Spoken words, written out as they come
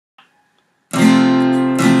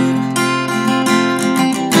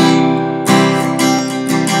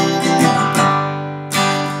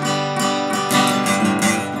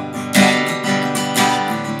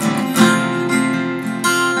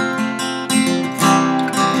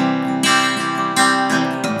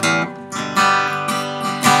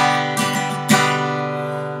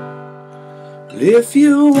If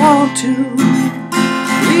you want to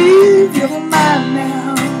leave your mind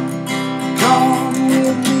now, come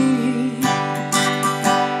with me.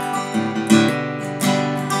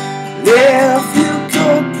 If you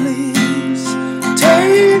could please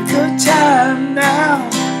take a time now,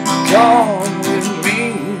 come with me.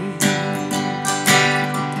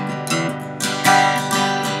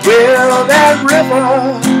 Well, that river,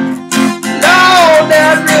 Lord,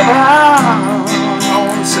 that river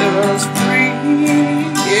gonna set us free,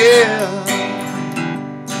 yeah.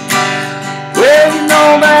 Well, you know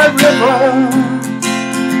that river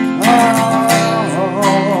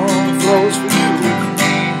flows for you and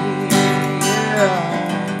me, yeah.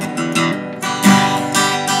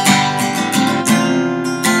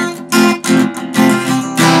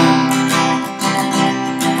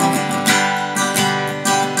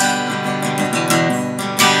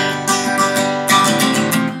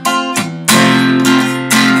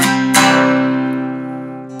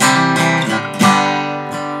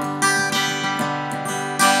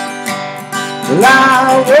 Well, I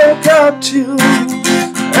woke up to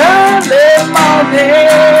early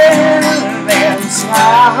morning and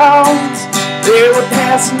clouds, they were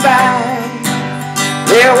passing by.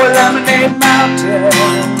 There were Lemonade Mountain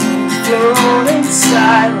floating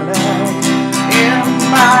silent in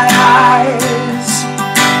my eyes.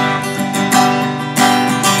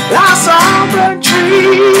 I saw burnt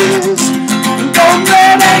trees and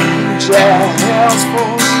golden angels for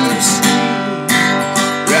you to see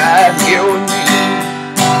right here with me.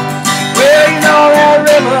 Well, you know that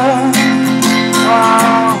river,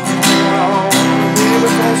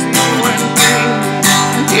 river flows for you and me,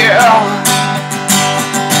 yeah.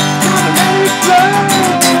 Gotta let it flow.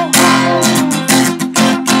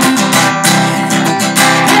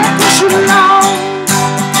 Can't push it along.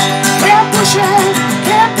 Can't push it.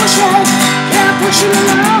 Can't push it. Can't push it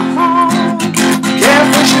along. Can't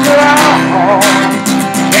push it along.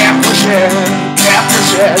 Can't push it. Can't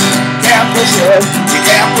push it. Can't push it. You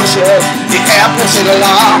can't push it. You can't push it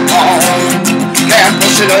along. Can't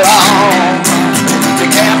push it along. You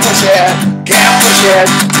can't push it. Can't push it.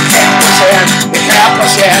 Can't push it. You can't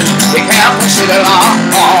push it. You can't push it along.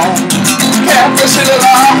 Can't push it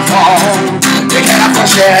along. You can't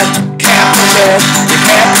push it. Can't push it. You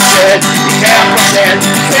can't push it. You can't push it.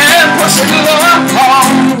 Can't push it along.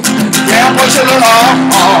 Can't push it along.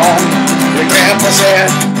 You can't push it.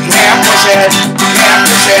 Can't push it. Can't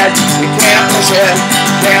push it. You can't push it.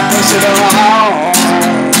 Can't push it along.